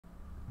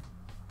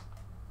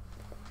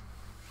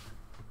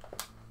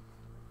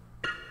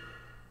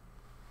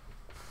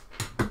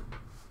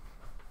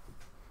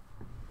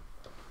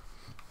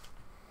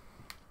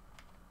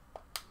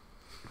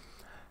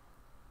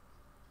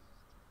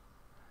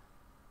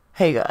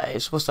Hey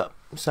guys, what's up?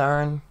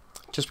 Saren.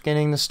 Just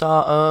beginning the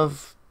start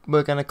of,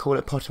 we're going to call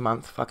it Potter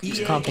Month. I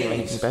just can't think of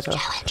anything better.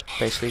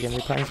 Basically going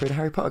to be playing through the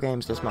Harry Potter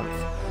games this month.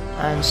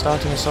 And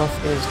starting us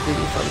off is the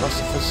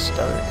Philosopher's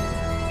Stone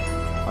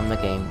on the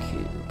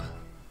GameCube.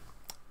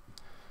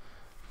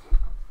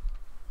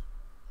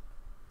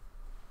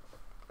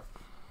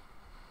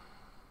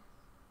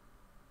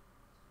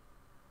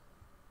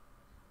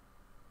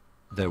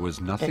 There was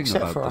nothing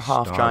Except about for the a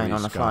half-giant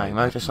on a starry flying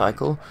sky that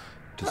motorcycle.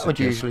 to That would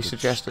usually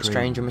suggest suggest that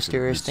strange and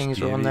mysterious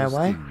things are on their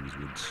way. things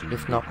would soon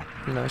If not,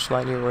 happen. you know,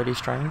 slightly already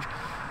strange.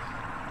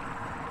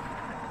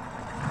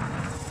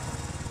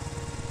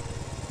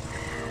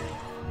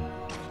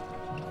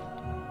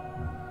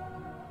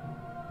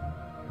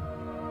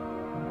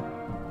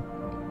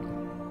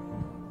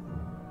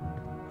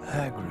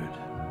 Hagrid,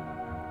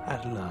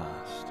 at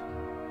last.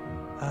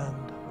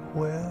 And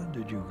where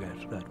did you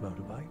get that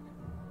motorbike?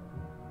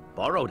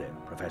 Borrowed it,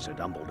 Professor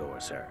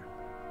Dumbledore, sir.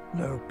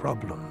 No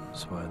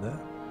problems, were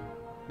there?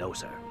 No,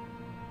 sir.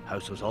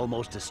 House was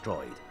almost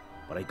destroyed,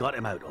 but I got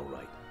him out all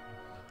right.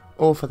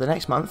 Or for the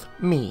next month,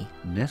 me.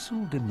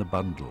 Nestled in the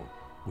bundle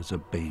was a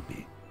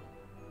baby.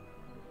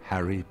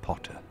 Harry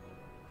Potter,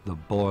 the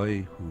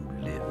boy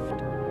who lived.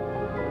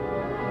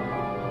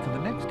 For the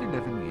next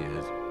 11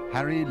 years,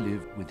 Harry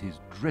lived with his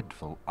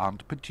dreadful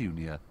Aunt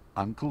Petunia,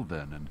 Uncle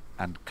Vernon,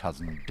 and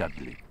Cousin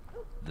Dudley,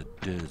 the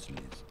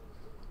Dursleys.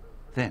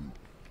 Then,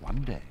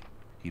 one day,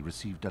 he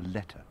received a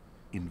letter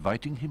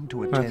inviting him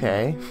to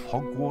attend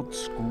Hogwarts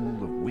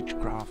School of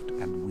Witchcraft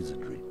and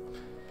Wizardry.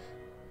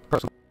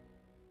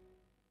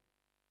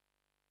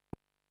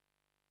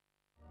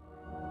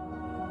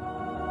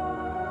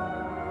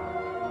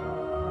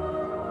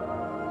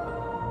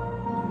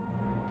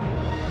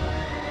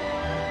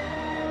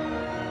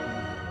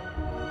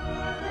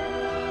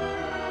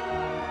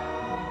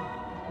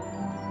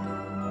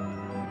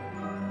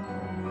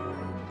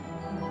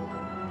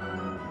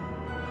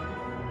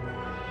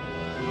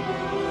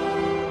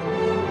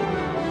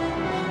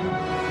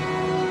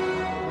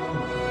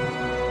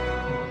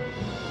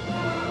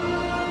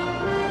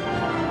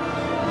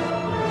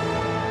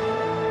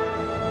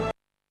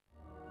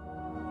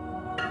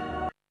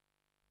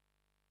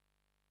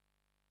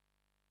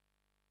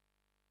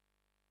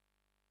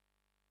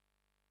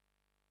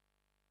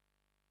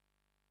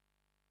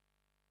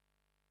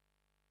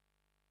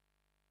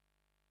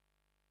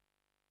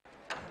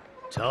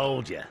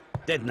 Told you,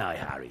 didn't I,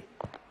 Harry?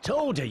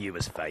 Told you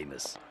was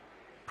famous.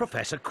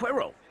 Professor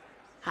Quirrell.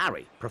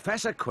 Harry,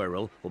 Professor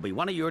Quirrell will be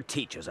one of your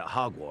teachers at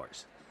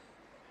Hogwarts.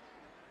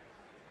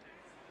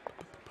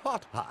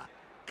 Potter,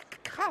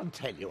 can't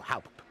tell you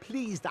how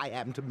pleased I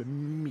am to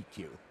meet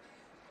you.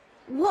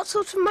 What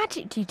sort of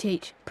magic do you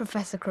teach,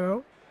 Professor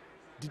Quirrell?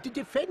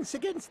 Defense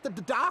against the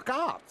dark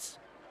arts.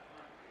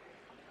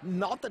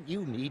 Not that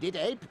you need it,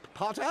 eh,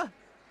 Potter?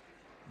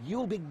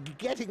 You'll be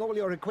getting all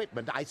your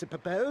equipment, I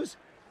suppose.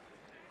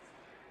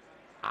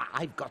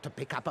 I've got to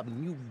pick up a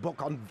new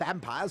book on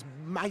vampires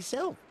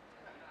myself.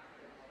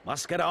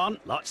 Must get on,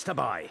 lots to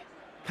buy.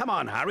 Come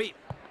on, Harry.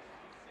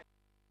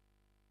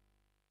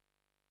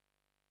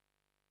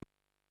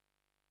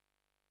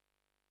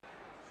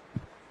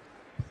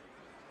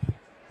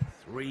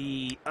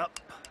 Three up,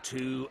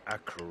 two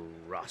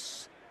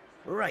across.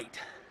 Right.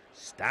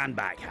 Stand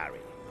back, Harry.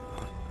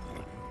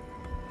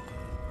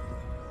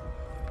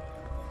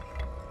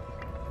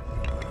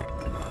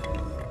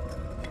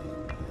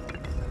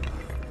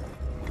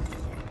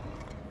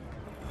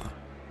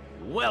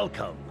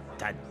 Welcome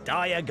to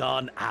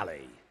Diagon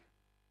Alley.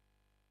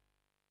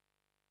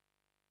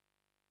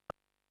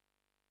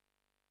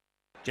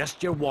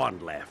 Just your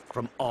wand left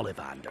from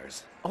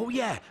Ollivander's. Oh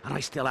yeah, and I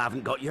still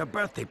haven't got your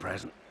birthday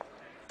present.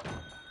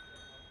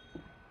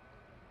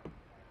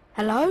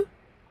 Hello?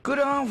 Good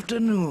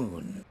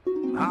afternoon.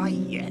 Ah,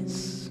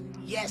 yes.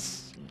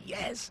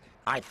 Yes.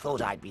 I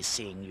thought I'd be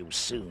seeing you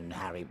soon,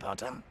 Harry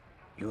Potter.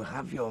 You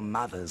have your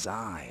mother's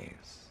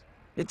eyes.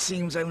 It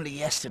seems only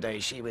yesterday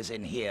she was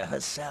in here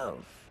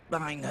herself,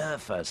 buying her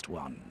first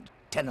wand.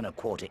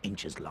 10¼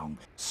 inches long,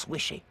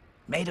 swishy,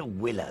 made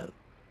of willow.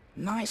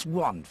 Nice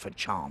wand for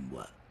charm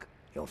work.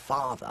 Your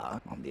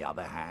father, on the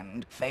other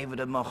hand, favored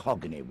a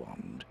mahogany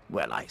wand.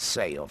 Well, I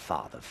say your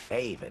father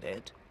favored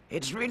it.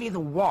 It's really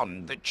the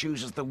wand that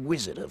chooses the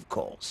wizard, of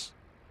course.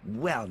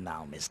 Well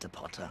now, Mr.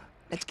 Potter,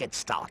 let's get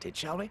started,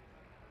 shall we?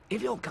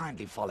 If you'll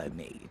kindly follow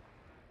me.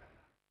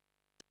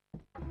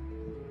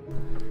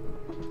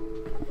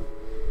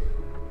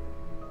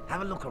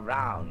 Have a look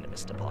around,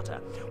 Mr.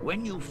 Potter.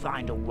 When you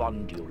find a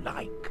wand you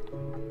like,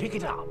 pick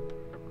it up,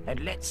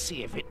 and let's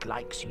see if it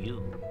likes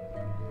you.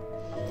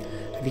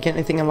 If you get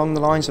anything along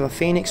the lines of a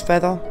phoenix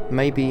feather,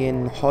 maybe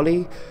in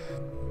holly,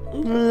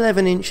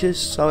 11 inches,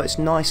 so it's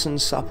nice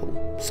and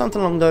supple. Something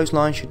along those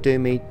lines should do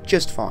me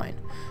just fine.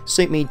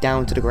 Suit me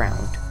down to the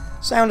ground.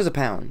 Sound as a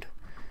pound.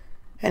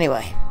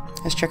 Anyway,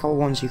 let's check out what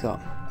ones you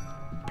got.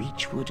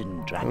 Beechwood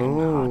and dragon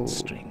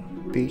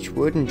heartstring.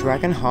 Beechwood and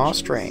dragon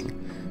heartstring.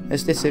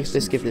 Let's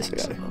give this a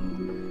go.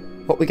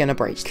 What we gonna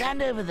break?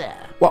 Stand over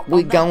there. What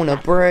we gonna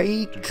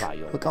break? to try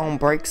your We're gonna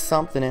break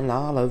something in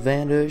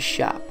Ollivander's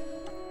shop.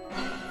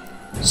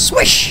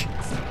 Swish!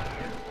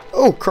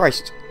 Oh,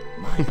 Christ.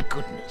 My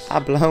goodness. I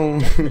blown.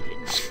 Definitely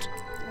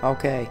not.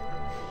 Okay.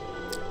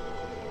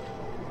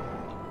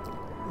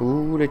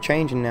 Ooh, they're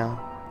changing now.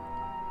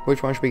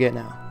 Which one should we get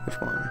now?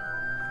 Which one?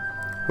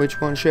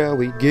 Which one shall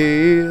we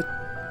get?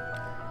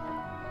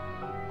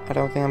 I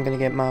don't think I'm going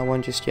to get my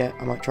one just yet.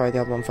 I might try the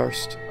other one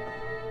first.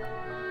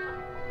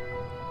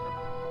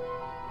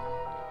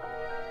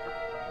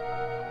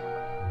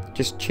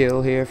 Just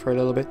chill here for a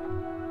little bit.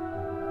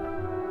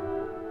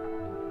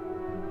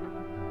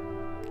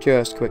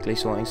 Just quickly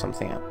sorting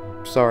something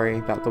out. Sorry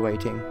about the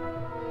waiting.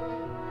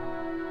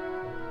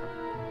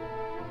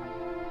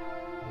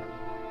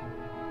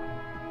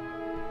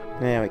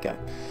 There we go.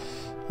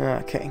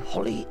 Okay.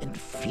 Holly and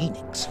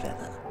phoenix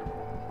feather.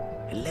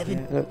 11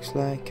 It looks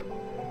like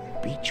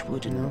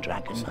beechwood and No,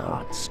 dragon so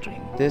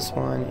heartstring. this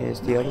one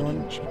is the other 9 one.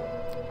 inches.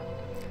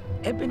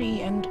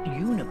 Ebony and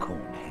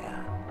unicorn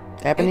hair.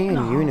 Ebony and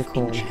 8.5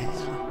 unicorn inches.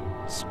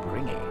 hair.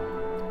 Springy.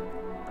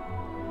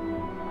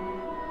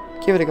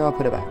 Give it a go,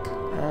 put it back.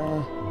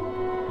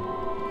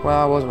 Well,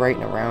 I was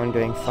rating around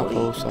doing fuck Holly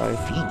all, and so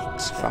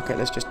phoenix fuck feather. it,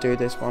 let's just do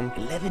this one.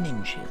 11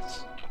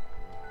 inches.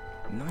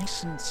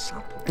 Nice and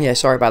supple. Yeah,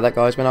 sorry about that,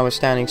 guys. When I was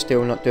standing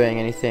still not doing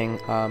anything,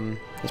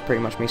 it's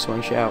pretty much me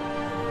sorting shit out.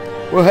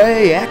 Well,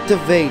 hey,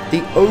 activate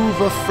the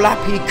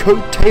over-flappy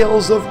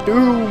coattails of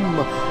doom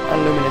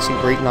and luminescent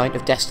Greek Knight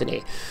of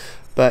Destiny.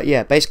 But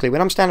yeah, basically,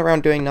 when I'm standing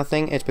around doing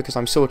nothing, it's because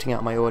I'm sorting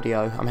out my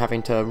audio. I'm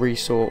having to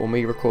resort or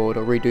re-record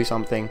or redo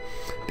something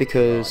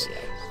because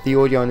the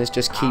audio on this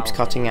just keeps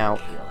cutting out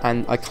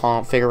and I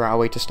can't figure out a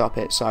way to stop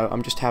it. So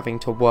I'm just having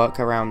to work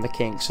around the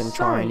kinks and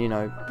try and, you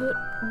know, But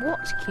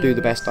what's do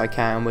the best I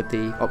can with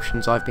the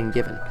options I've been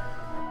given.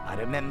 I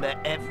remember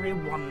every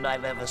wand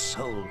I've ever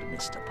sold,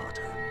 Mr.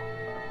 Potter.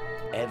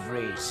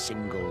 Every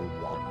single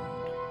wand.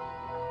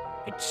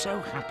 It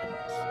so happens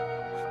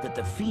that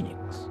the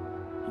phoenix,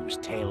 whose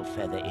tail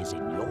feather is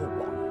in your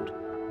wand,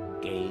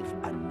 gave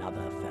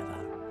another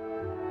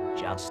feather.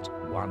 Just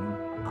one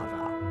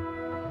other.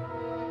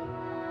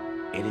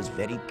 It is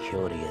very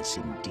curious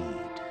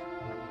indeed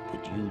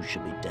that you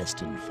should be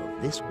destined for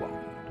this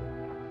wand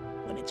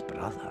when its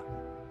brother.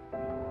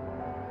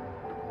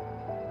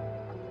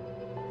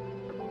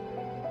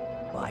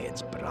 Why,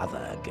 its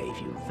brother gave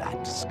you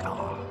that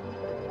scar.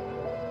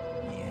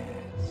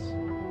 Yes.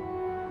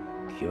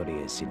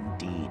 Curious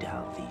indeed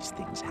how these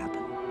things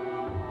happen.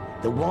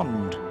 The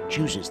wand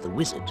chooses the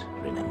wizard,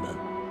 remember?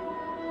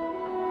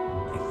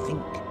 I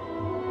think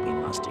we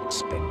must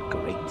expect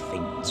great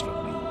things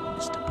from you,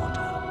 Mr.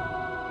 Potter.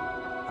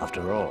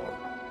 After all,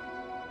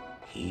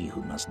 he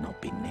who must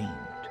not be named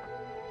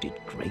did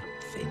great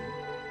things.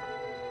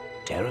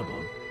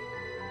 Terrible,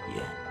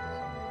 yes,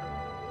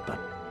 but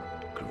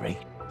great.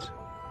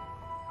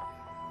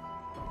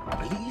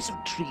 Please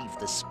retrieve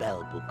the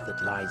spell book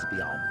that lies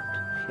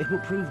beyond. It will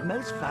prove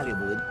most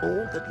valuable in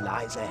all that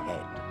lies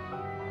ahead.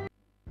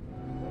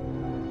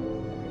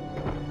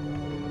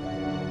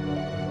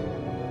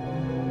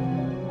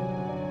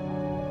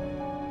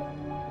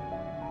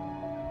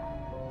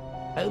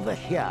 Over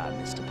here,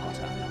 Mr.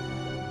 Potter.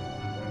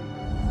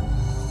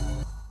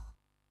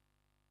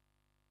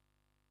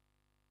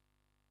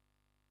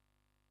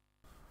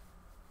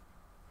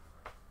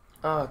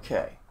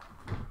 Okay.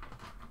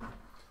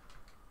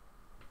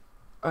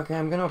 Okay,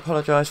 I'm going to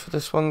apologise for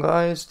this one,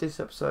 guys. This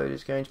episode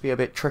is going to be a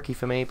bit tricky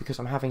for me because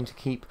I'm having to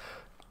keep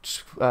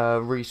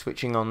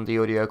re-switching on the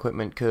audio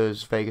equipment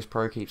because Vegas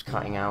Pro keeps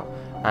cutting out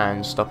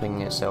and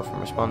stopping itself from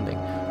responding.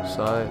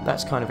 So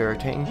that's kind of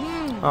irritating.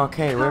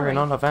 Okay, we're in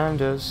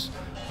Ollivanders.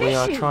 We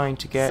are trying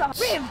to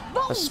get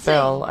a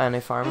spell, and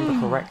if I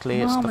remember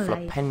correctly, it's the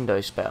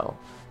Flipendo spell.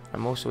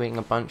 I'm also eating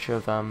a bunch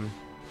of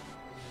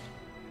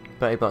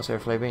Bertie Bott's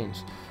Airflow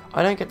beans.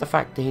 I don't get the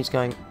fact that he's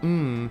going,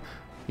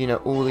 you know,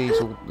 all these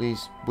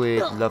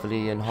weird,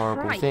 lovely and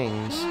horrible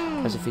things,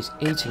 as if he's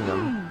eating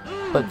them,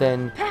 but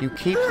then you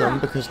keep them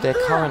because they're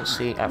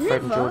currency at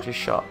Fred and George's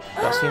shop.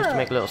 That seems to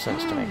make little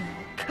sense to me.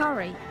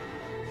 Curry.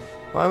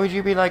 Why would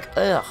you be like,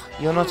 ugh,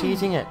 you're not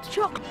eating it?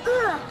 Choc.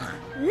 Ugh.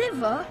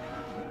 Liver.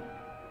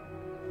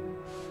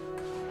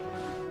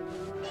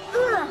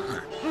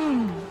 Ugh.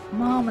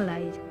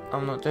 Marmalade.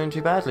 I'm not doing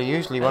too badly.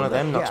 Usually one of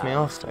them knocks me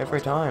off every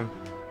time.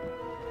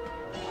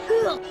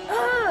 Ugh.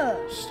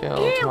 Ugh.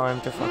 Still time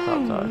to fuck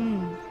up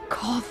though.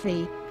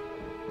 Coffee.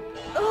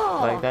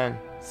 Ugh. Like then.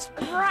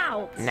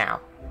 Sprouts. Now.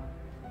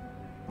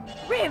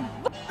 Rib.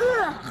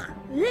 Ugh.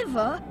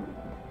 Liver.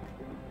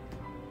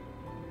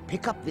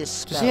 Pick up this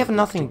spell. Does he have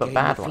nothing to but gain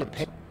bad the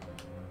ones?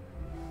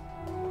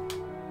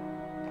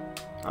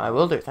 I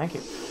will do, thank you.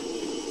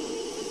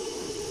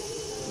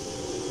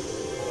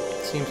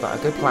 Seems like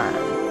a good plan.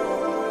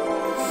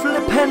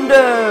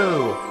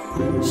 Flipendo!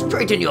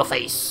 Straight in your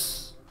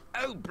face!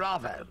 Oh,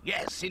 bravo.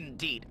 Yes,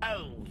 indeed.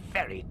 Oh,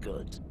 very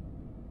good.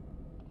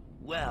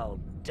 Well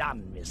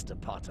done, Mr.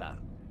 Potter.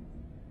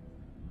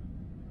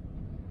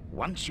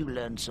 Once you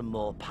learn some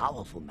more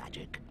powerful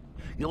magic,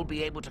 you'll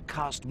be able to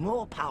cast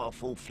more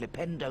powerful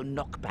Flipendo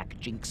knockback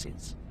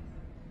jinxes.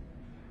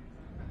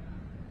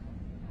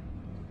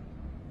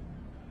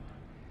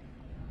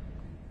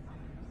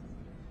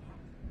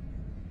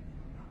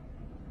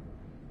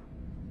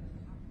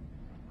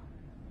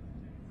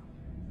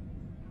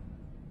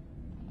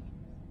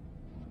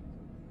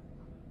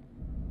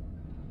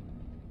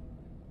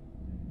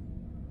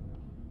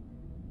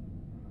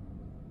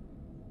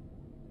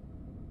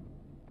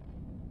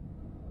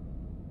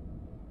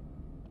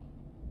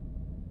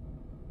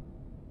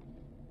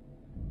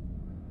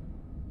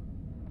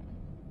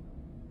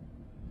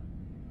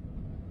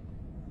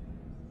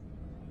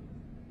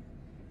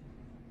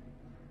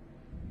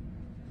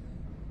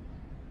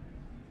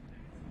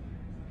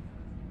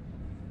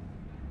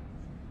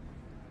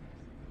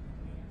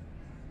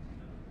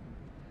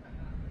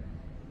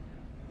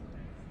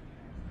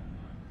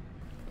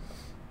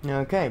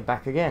 Okay,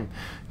 back again.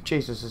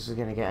 Jesus, this is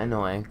gonna get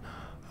annoying.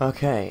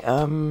 Okay,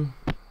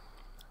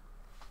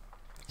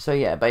 so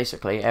yeah,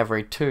 basically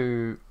every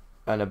 2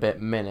 and a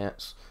bit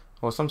minutes,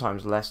 or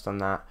sometimes less than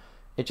that,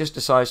 it just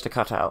decides to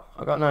cut out.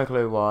 I got no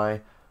clue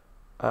why.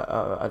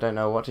 I don't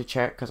know what to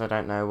check because I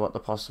don't know what the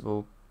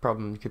possible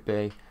problem could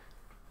be.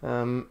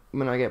 When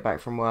I get back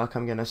from work,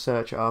 I'm gonna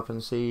search it up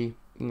and see,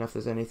 you know, if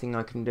there's anything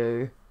I can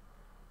do.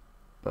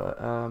 But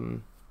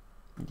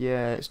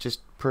yeah, it's just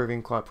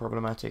proving quite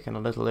problematic and a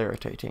little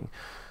irritating.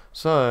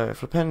 So,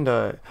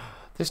 Flipendo,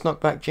 this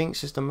knockback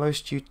jinx is the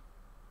most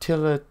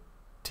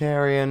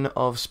utilitarian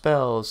of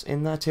spells,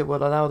 in that it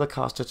will allow the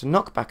caster to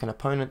knock back an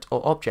opponent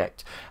or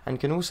object, and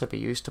can also be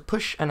used to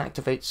push and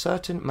activate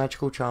certain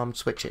magical charm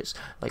switches.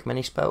 Like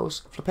many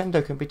spells,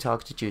 Flipendo can be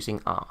targeted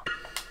using R.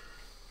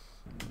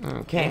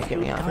 Okay, get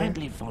me out of here.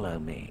 Kindly follow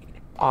me.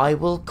 I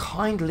will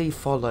kindly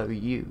follow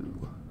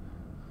you.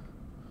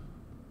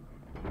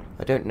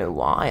 I don't know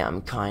why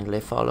I'm kindly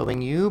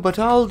following you, but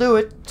I'll do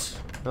it.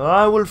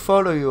 I will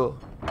follow you.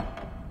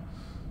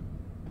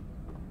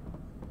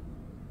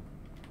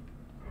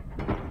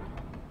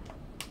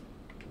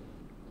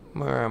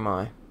 Where am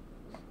I?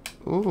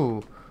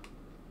 Ooh.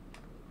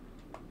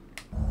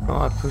 Oh,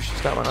 I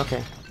pushed that one.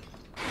 Okay.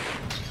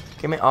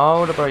 Give me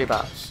all the birdie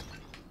bats.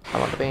 I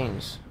want the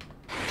beans.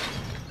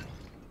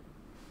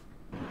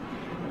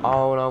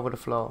 All over the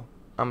floor.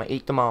 I'm gonna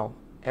eat them all.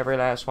 Every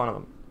last one of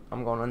them.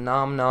 I'm gonna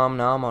nom nom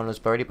nom on those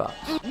birdie bats.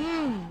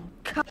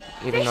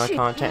 Even though I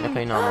can't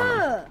technically nom on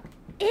them.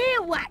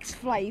 Earwax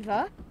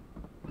flavour.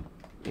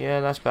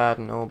 Yeah, that's bad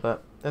and all,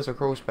 but there's a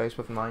crawl space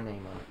with my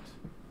name on it.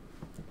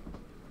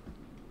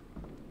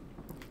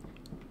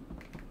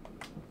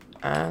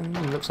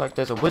 And looks like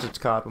there's a wizard's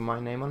card with my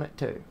name on it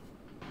too.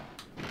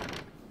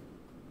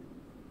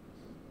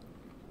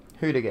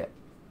 Who to get?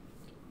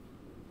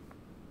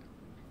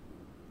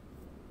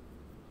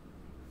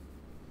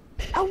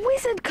 A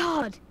wizard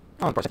card.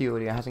 Oh, the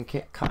audio hasn't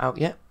cut out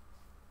yet.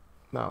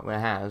 Well, it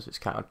has. It's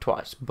cut out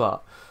twice,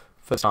 but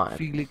for the time,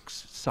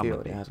 Felix the Summerby,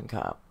 audio hasn't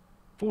cut out.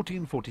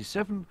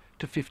 1447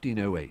 to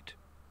 1508.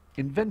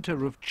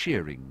 Inventor of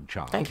cheering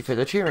charms. Thank you for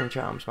the cheering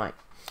charms, mate.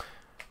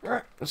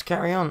 Right, let's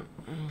carry on.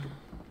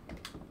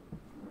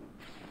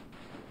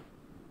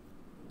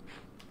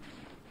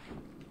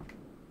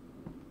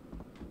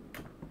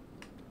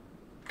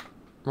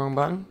 Wrong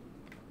button?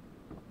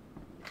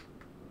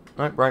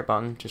 Nope, right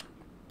button, just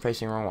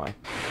facing the wrong way.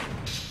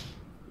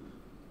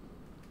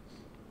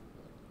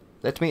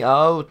 Let me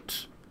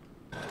out!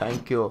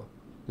 Thank you.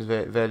 It's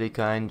very, very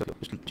kind.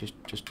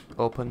 Just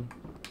open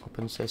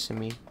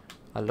sesame.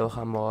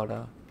 Aloha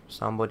mora.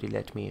 Somebody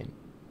let me in.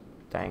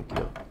 Thank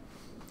you.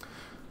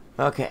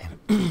 Okay.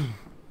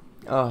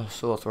 Oh,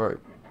 sore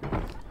throat.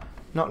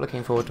 Not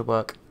looking forward to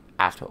work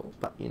at all,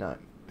 but you know,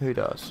 who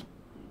does?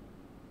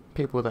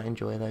 People that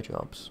enjoy their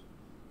jobs.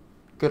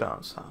 Good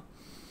answer.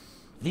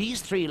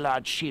 These 3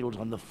 large shields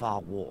on the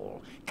far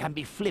wall can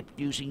be flipped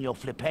using your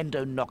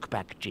Flipendo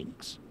knockback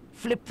jinx.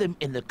 Flip them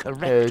in the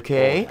correct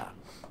order.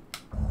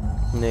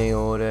 The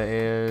order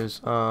is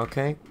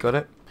okay, got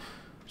it.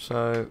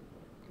 So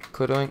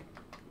kudoink,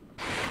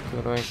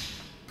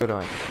 kudoink,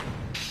 kudoink.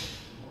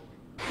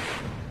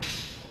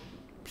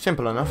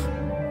 Simple enough.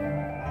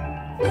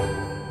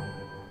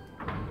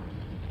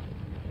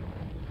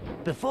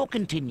 Before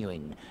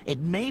continuing, it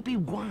may be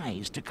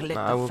wise to collect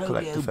I will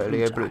collect the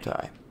folio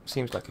bruti.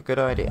 Seems like a good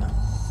idea.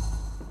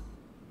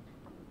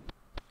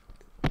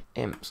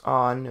 Imps. Oh,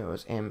 I knew it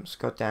was imps.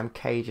 Goddamn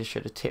cages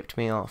should have tipped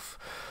me off.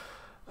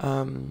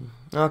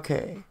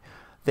 Okay.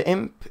 The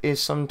imp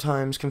is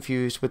sometimes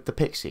confused with the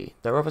pixie.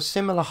 They're of a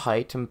similar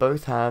height and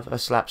both have a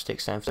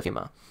slapstick sense of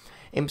humour.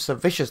 Imps are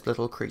vicious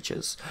little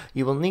creatures.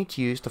 You will need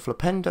to use the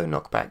Flipendo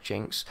knockback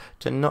jinx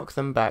to knock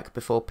them back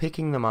before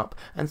picking them up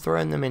and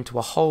throwing them into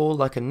a hole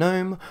like a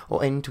gnome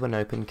or into an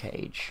open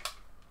cage.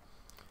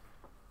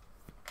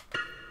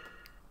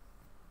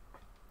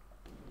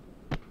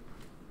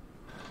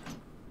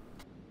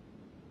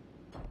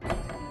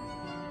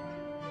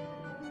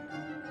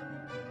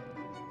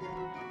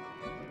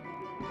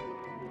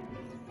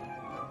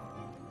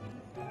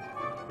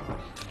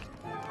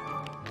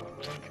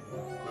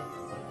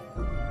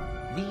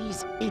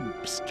 These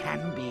imps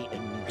can be a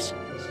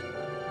nuisance.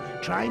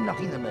 Try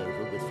knocking them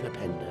over with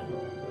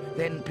Flipendo.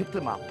 Then pick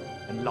them up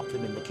and lock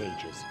them in the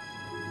cages.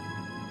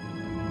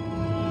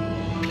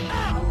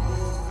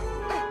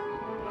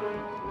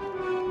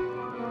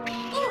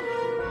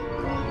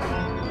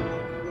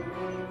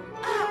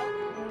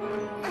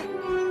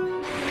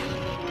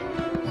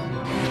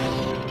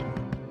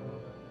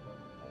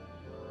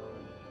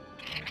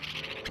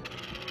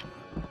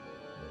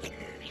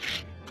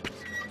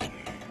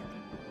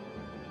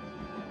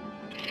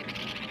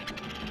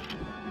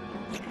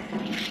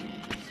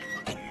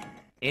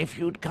 If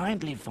you'd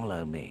kindly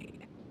follow me.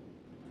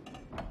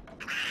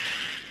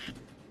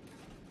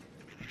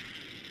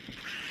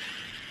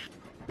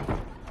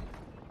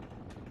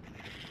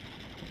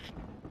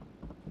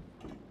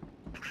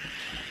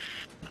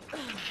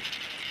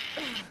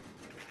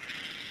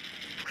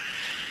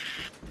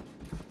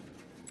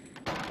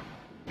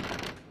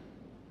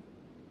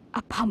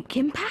 A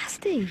pumpkin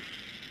pasty.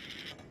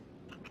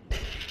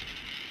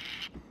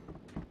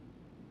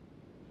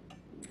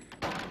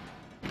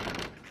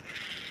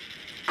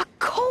 A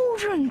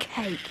cauldron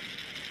cake.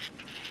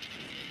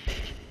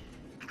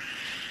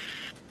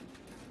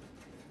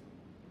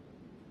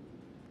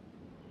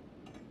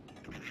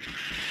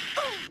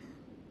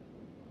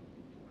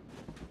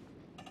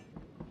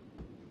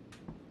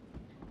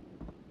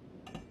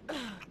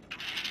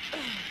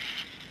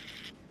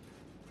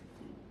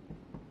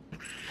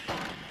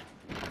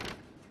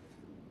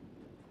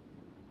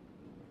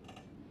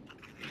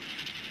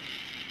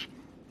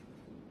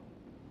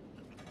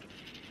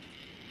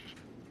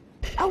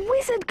 A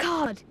wizard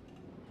card.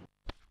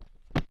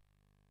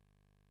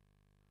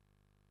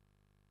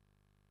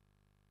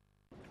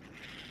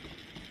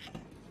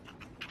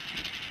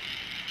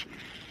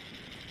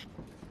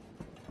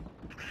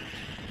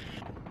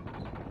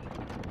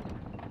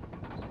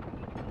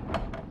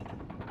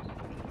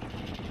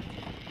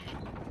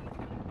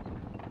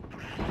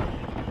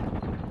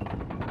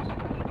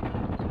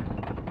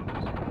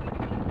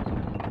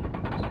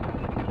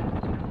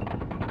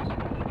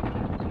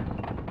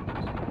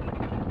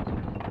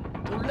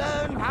 To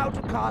learn how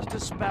to cast a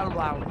spell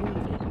while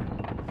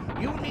moving,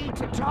 you need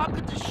to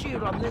target the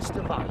shield on this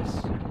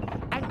device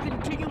and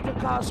continue to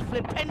cast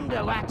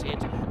Flipendo at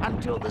it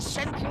until the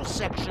central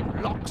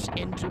section locks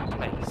into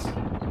place.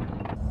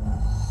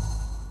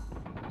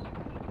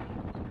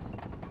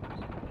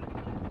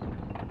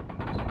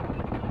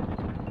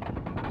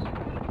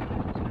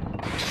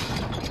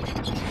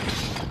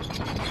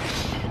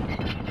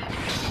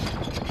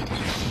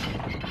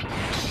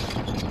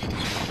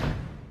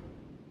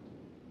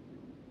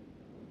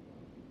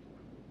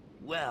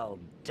 Well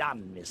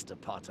done, Mr.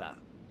 Potter.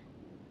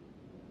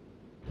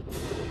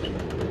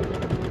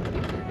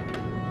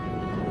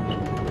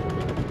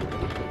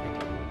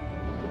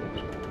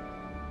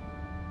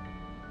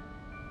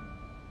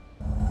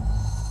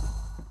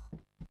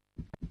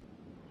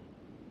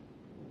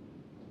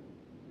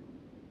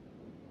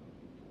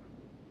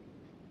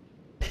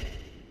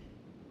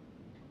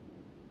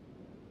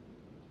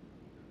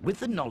 With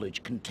the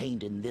knowledge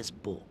contained in this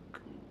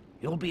book,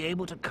 you'll be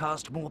able to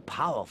cast more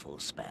powerful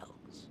spells.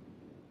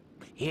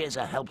 Here's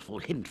a helpful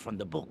hint from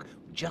the book,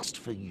 just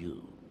for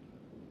you.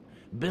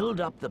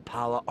 Build up the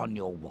power on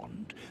your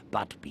wand,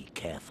 but be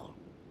careful.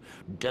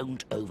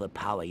 Don't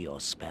overpower your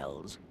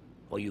spells,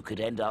 or you could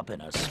end up in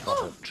a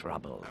spot of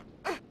trouble.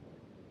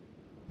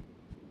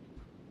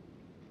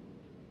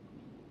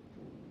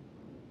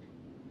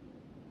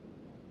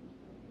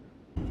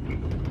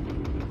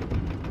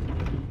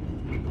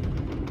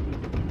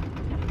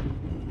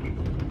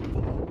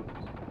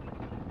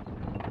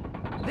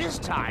 This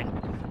time,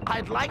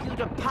 I'd like you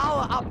to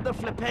power up the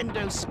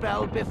Flipendo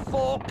spell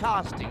before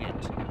casting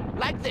it.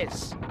 Like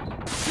this.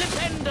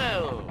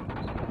 Flipendo!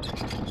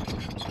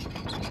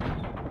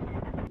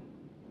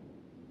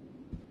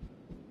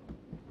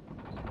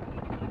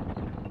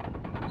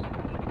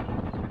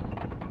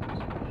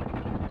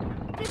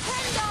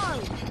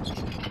 Flipendo!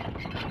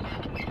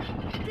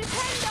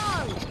 Flipendo!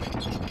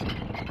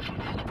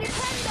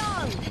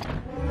 Flipendo!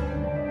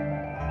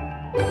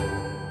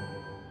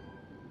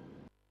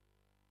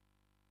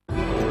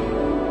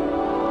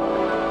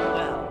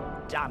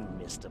 Well done,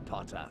 Mr.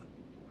 Potter.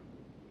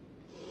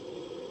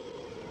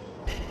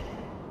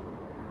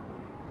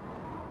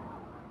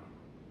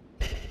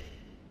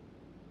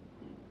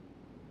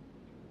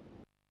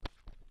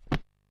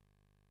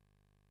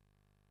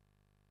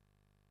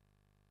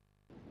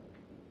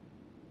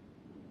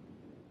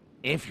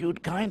 If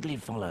you'd kindly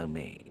follow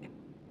me.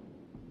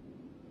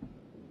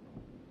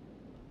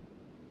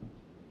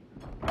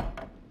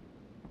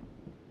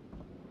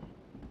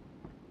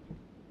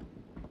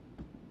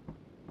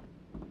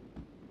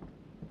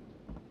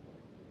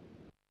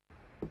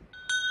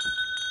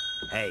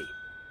 Hey,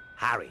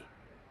 Harry.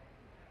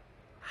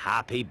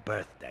 Happy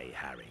birthday,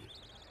 Harry.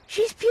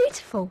 She's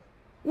beautiful.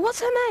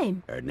 What's her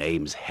name? Her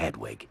name's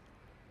Hedwig,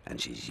 and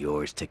she's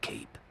yours to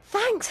keep.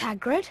 Thanks,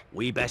 Hagrid.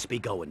 We best be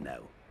going now.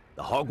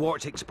 The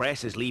Hogwarts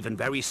Express is leaving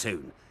very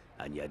soon,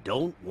 and you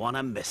don't want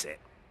to miss it.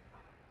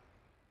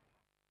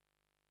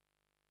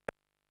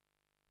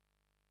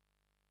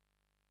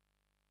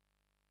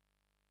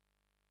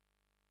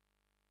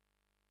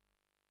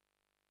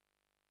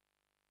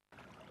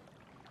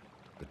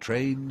 The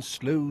train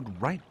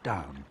slowed right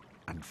down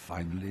and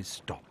finally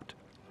stopped.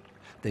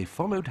 They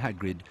followed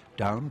Hagrid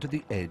down to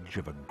the edge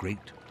of a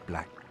great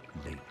black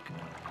lake.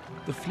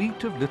 The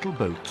fleet of little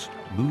boats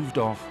moved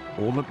off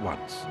all at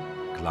once,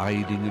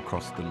 gliding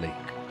across the lake,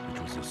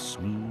 which was as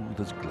smooth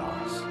as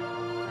glass.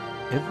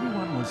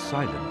 Everyone was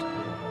silent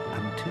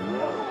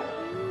until,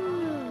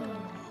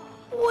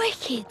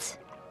 Wicked.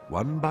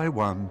 one by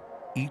one,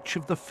 each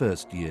of the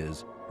first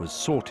years was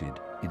sorted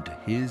into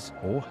his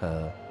or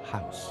her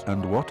house.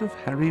 And what of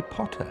Harry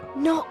Potter?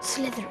 Not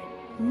Slytherin.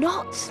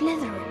 Not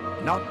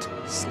Slytherin. Not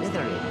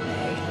Slytherin,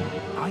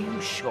 eh? Are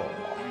you sure?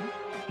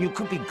 You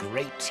could be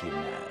great, you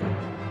know.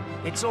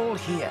 It's all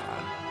here,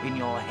 in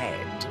your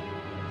head.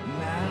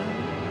 No?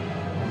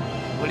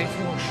 Well, if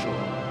you're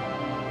sure,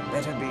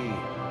 better be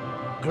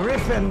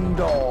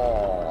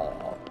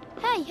Gryffindor!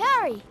 Hey,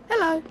 Harry!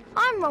 Hello.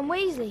 I'm Ron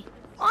Weasley.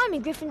 I'm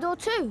in Gryffindor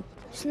too.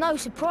 It's no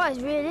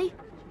surprise, really.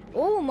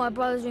 All my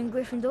brothers are in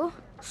Gryffindor.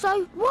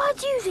 So, why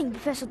do you think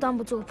Professor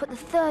Dumbledore put the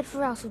third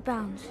for House of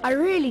Bounds? I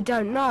really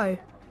don't know.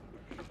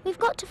 We've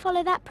got to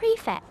follow that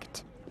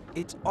prefect.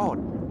 It's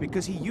odd,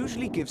 because he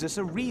usually gives us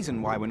a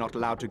reason why we're not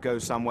allowed to go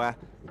somewhere.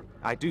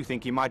 I do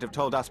think he might have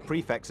told us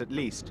prefects at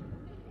least.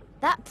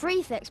 That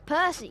prefect's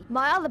Percy,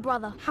 my other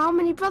brother. How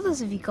many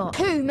brothers have you got?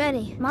 Too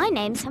many. My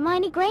name's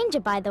Hermione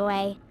Granger, by the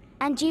way.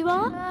 And you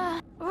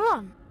are?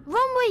 Ron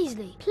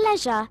Weasley.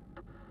 Pleasure.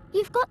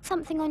 You've got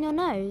something on your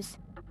nose.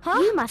 Huh?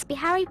 You must be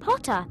Harry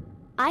Potter.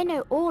 I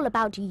know all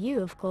about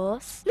you, of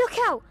course. Look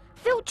out!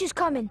 Filch's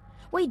coming.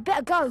 We'd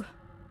better go.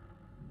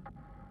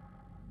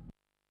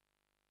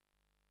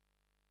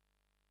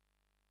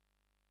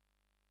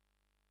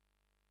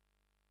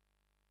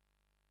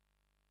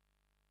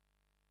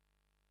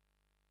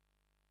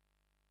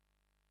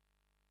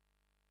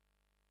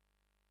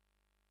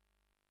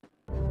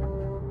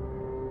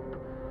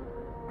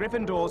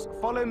 Gryffindors,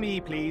 follow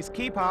me, please.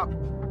 Keep up.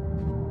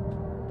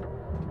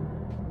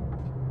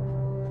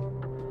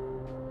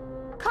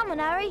 Come on,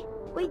 Harry.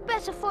 We'd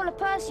better follow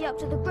Percy up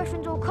to the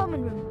Gryffindor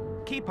common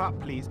room. Keep up,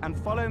 please, and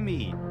follow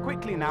me.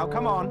 Quickly now,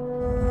 come on.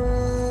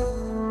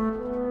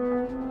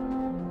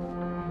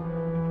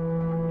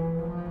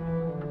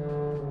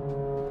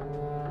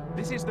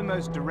 This is the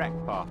most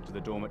direct path to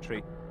the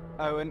dormitory.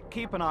 Oh, and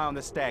keep an eye on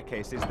the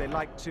staircases. They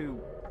like to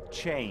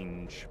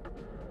change.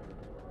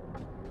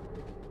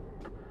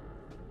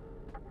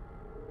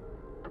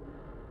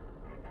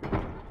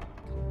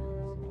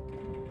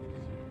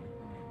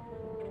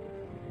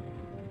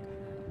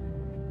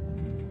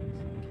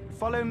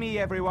 Follow me,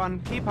 everyone.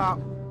 Keep up.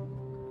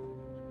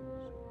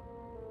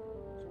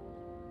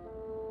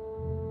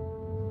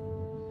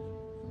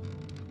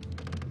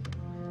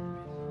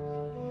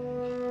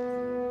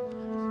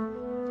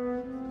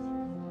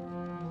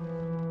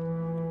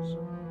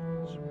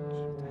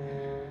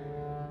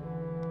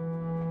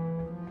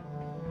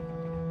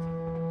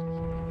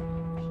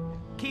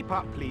 Keep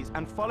up, please,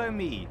 and follow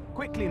me.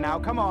 Quickly now,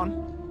 come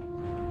on.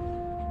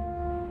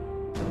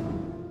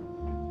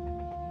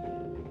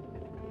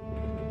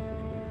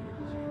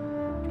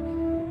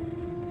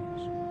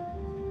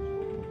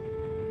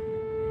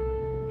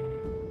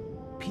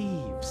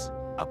 Peeves,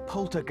 a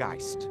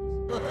poltergeist.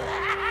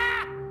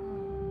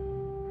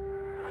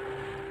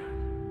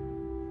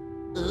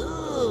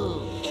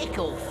 Ooh,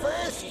 ickle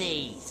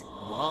firsties.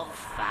 What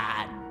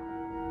fun.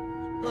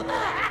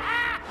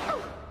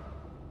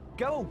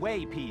 Go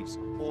away, Peeves,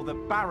 or the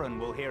Baron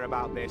will hear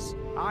about this.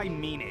 I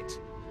mean it.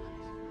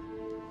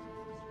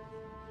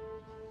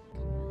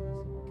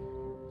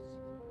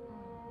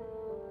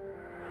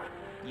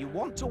 You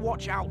want to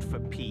watch out for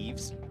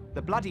Peeves.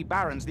 The bloody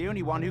Baron's the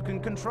only one who can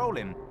control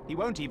him. He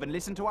won't even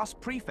listen to us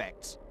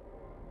prefects.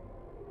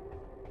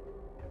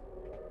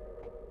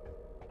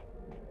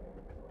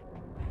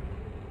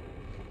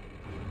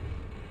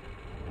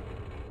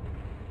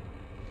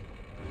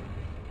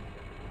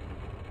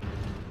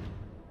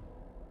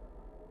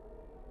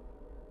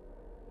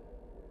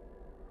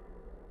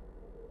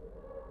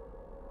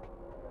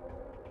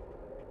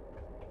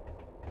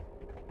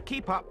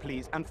 Keep up,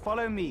 please, and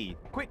follow me.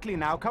 Quickly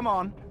now, come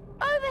on.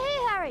 Over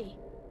here, Harry.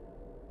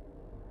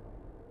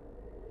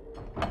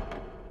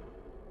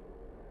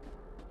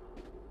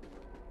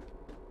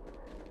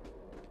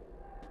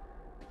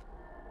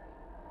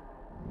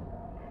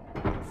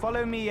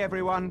 Follow me,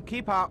 everyone.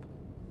 Keep up.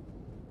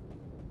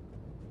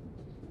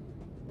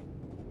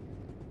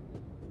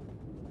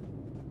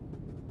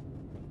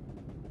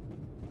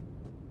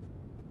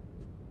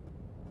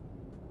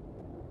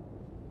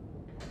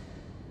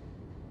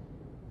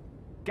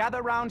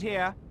 Gather round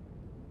here.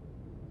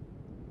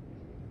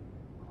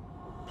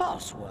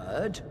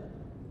 Password?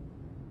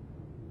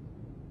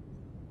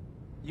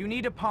 You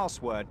need a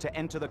password to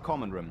enter the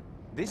common room.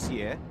 This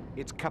year,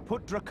 it's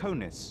Caput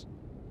Draconis.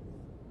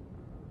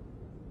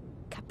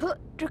 Caput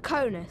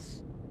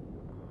Draconis.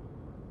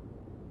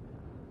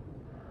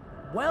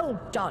 Well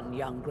done,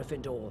 young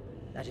Gryffindor.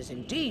 That is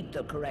indeed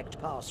the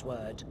correct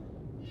password.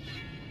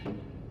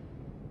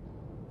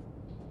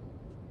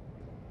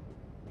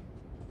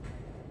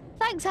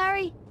 Thanks,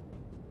 Harry.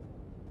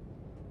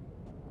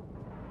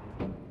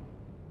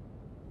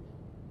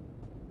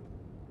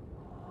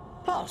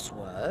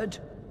 Password?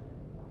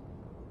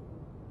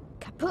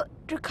 Caput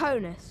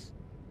Draconis.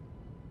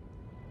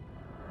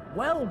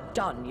 Well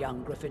done,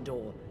 young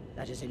Gryffindor.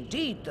 That is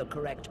indeed the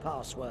correct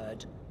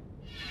password.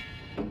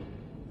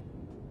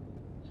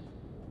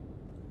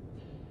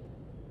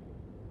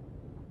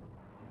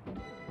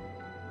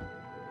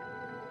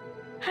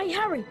 Hey,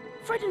 Harry.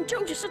 Fred and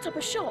Joe just set up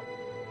a shop.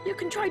 You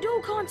can trade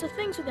all kinds of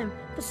things with them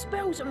for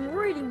spells and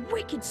really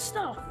wicked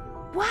stuff.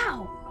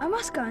 Wow, I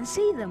must go and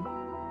see them.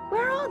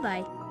 Where are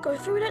they? Go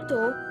through that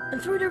door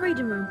and through the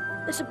reading room.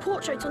 There's a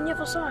portrait on the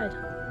other side.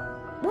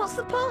 What's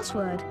the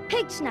password?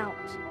 Pig snout.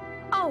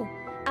 Oh,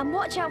 and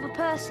watch out for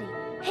Percy.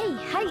 He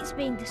hates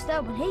being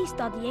disturbed when he's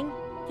studying.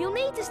 You'll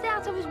need to stay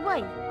out of his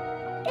way.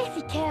 If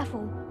you're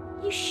careful,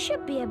 You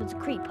should be able to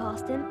creep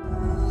past him.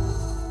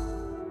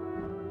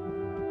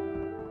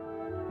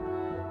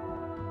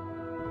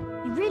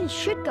 You really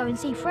should go and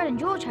see Fred and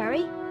George,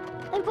 Harry.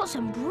 They've got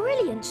some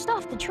brilliant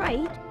stuff to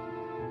trade.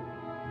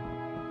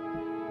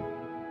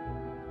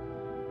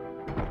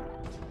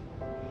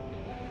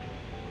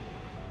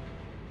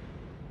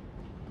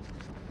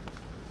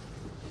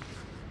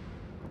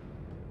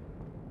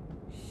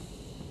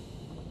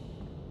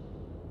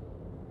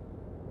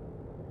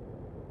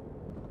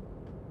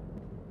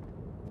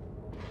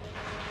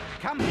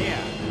 Come here.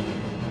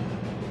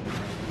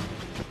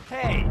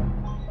 Hey.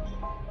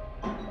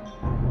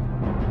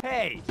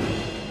 Hey.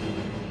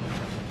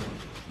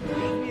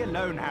 Leave me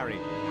alone, Harry.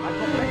 I've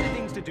got better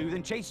things to do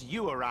than chase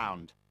you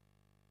around.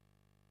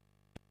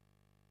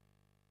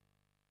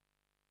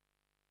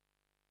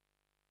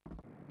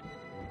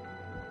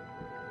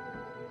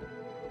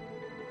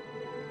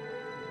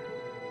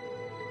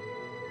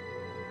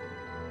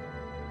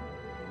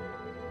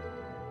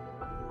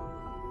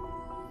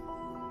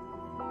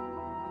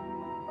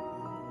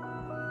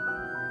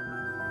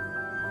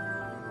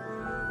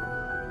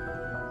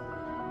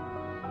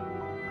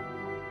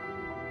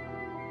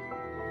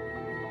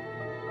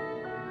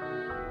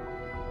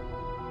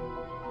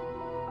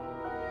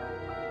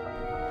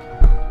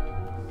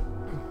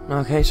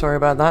 Okay, sorry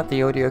about that.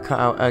 The audio cut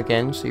out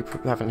again, so you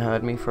haven't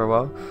heard me for a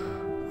while.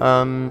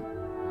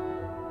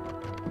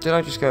 Did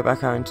I just go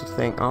back out into the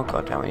thing? Oh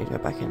god damn, I need to go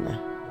back in there.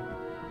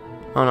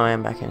 Oh no, I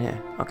am back in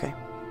here. Okay.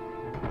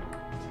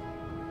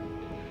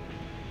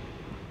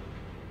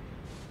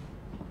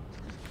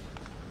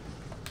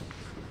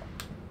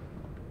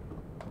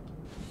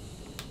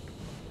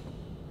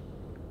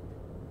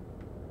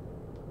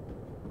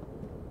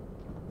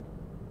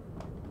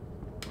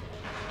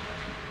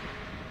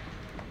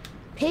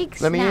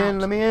 Pig Let me snout. in,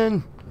 let me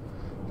in.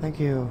 Thank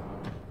you.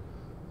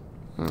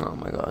 Oh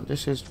my god,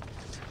 this is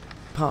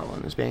part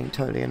 1 is being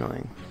totally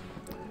annoying.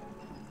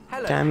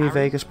 Hello, Damn you, Harry.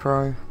 Vegas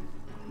Pro.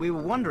 We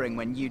were wondering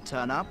when you'd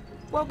turn up.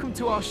 Welcome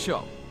to our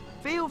shop.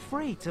 Feel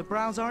free to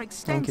browse our Thank you,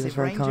 extensive that's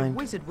very range kind. of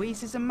wizard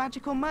wheezes and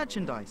magical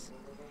merchandise.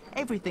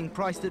 Everything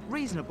priced at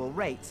reasonable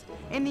rates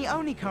in the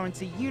only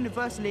currency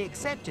universally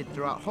accepted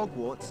throughout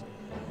Hogwarts,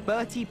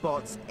 Bertie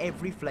Bott's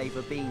every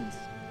flavour beans.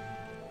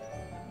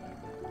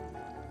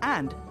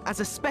 And,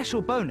 as a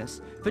special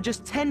bonus, for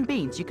just 10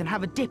 beans you can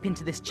have a dip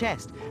into this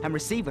chest and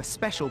receive a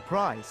special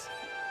prize.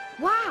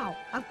 Wow,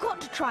 I've got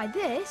to try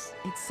this.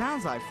 It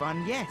sounds like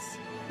fun, yes.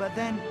 But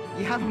then,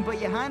 you haven't put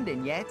your hand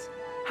in yet.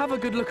 Have a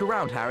good look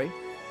around, Harry.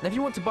 And if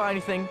you want to buy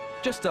anything,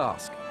 just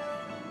ask.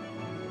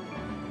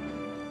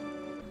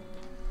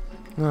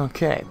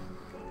 Okay.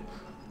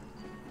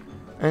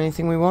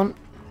 Anything we want?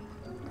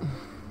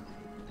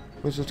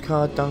 Wizard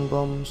card, dung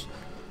bombs.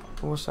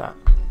 What's that?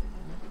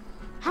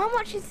 How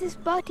much is this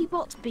Bertie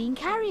Bott's bean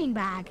carrying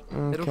bag?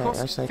 Okay,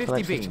 I say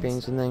collect 50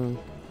 beans and then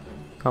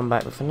come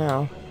back. But for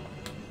now,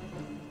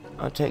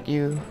 I'll take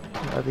you,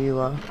 wherever you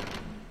are.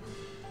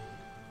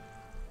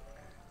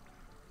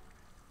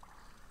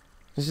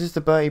 This is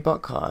the Bertie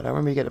Bott card. I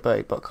remember you get a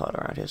Bertie Bott card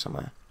around here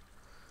somewhere.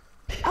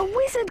 A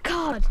wizard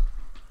card!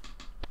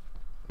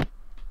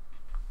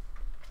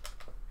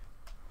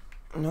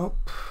 Nope,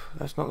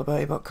 that's not the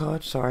Bertie Bott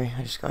card. Sorry,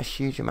 I just got a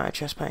huge amount of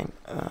chest pain.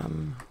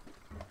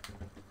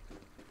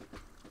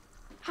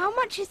 How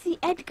much is the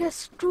Edgar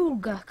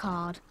Strulger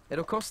card?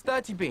 It'll cost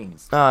 30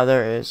 beans. Ah,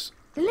 there it is.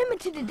 The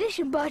limited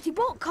edition Bertie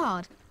Bott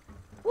card.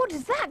 What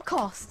does that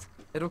cost?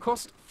 It'll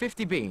cost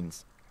 50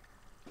 beans.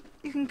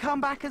 You can come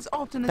back as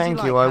often as Thank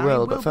you you, like, I Harry.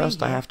 will, We'll but first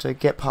be I here. have to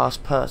get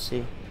past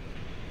Percy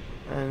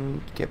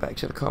and get back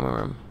to the common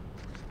room.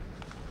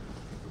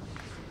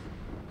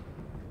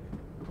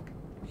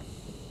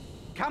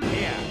 Come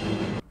here.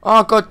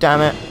 Oh god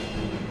damn it!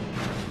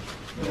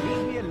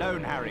 Leave me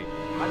alone, Harry.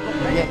 I've got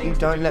better Yet you things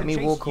to don't do let than me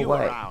chase walk you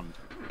away. around.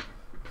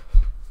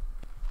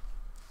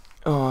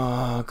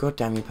 Oh god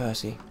damn you,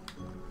 Percy.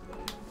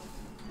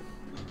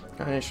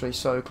 I'm literally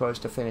so close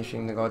to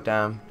finishing the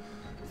goddamn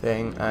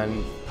thing,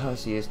 and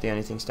Percy is the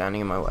only thing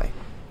standing in my way.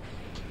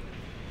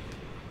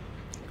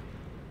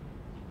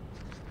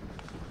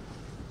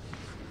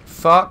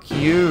 Fuck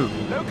you!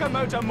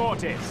 Locomotor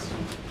Mortis.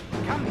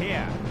 Come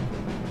here.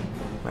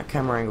 That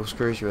camera angle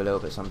screws you a little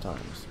bit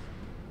sometimes.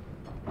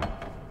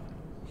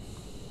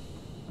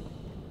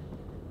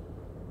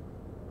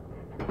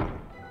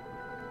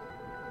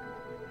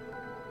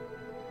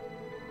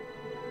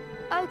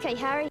 Okay,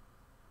 Harry.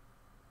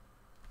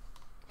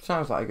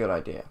 Sounds like a good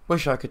idea.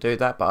 Wish I could do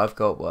that, but I've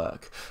got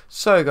work.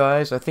 So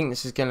guys, I think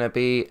this is going to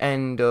be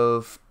end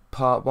of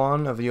part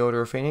 1 of the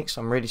Order of Phoenix.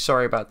 I'm really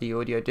sorry about the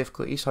audio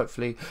difficulties.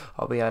 Hopefully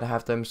I'll be able to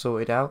have them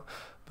sorted out.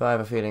 But I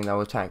have a feeling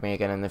they'll attack me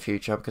again in the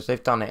future because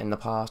they've done it in the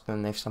past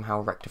and they've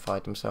somehow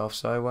rectified themselves.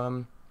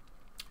 So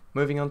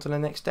moving on to the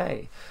next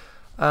day.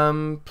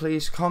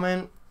 Please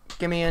comment,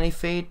 give me any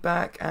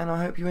feedback, and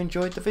I hope you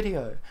enjoyed the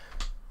video.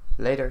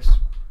 Laters.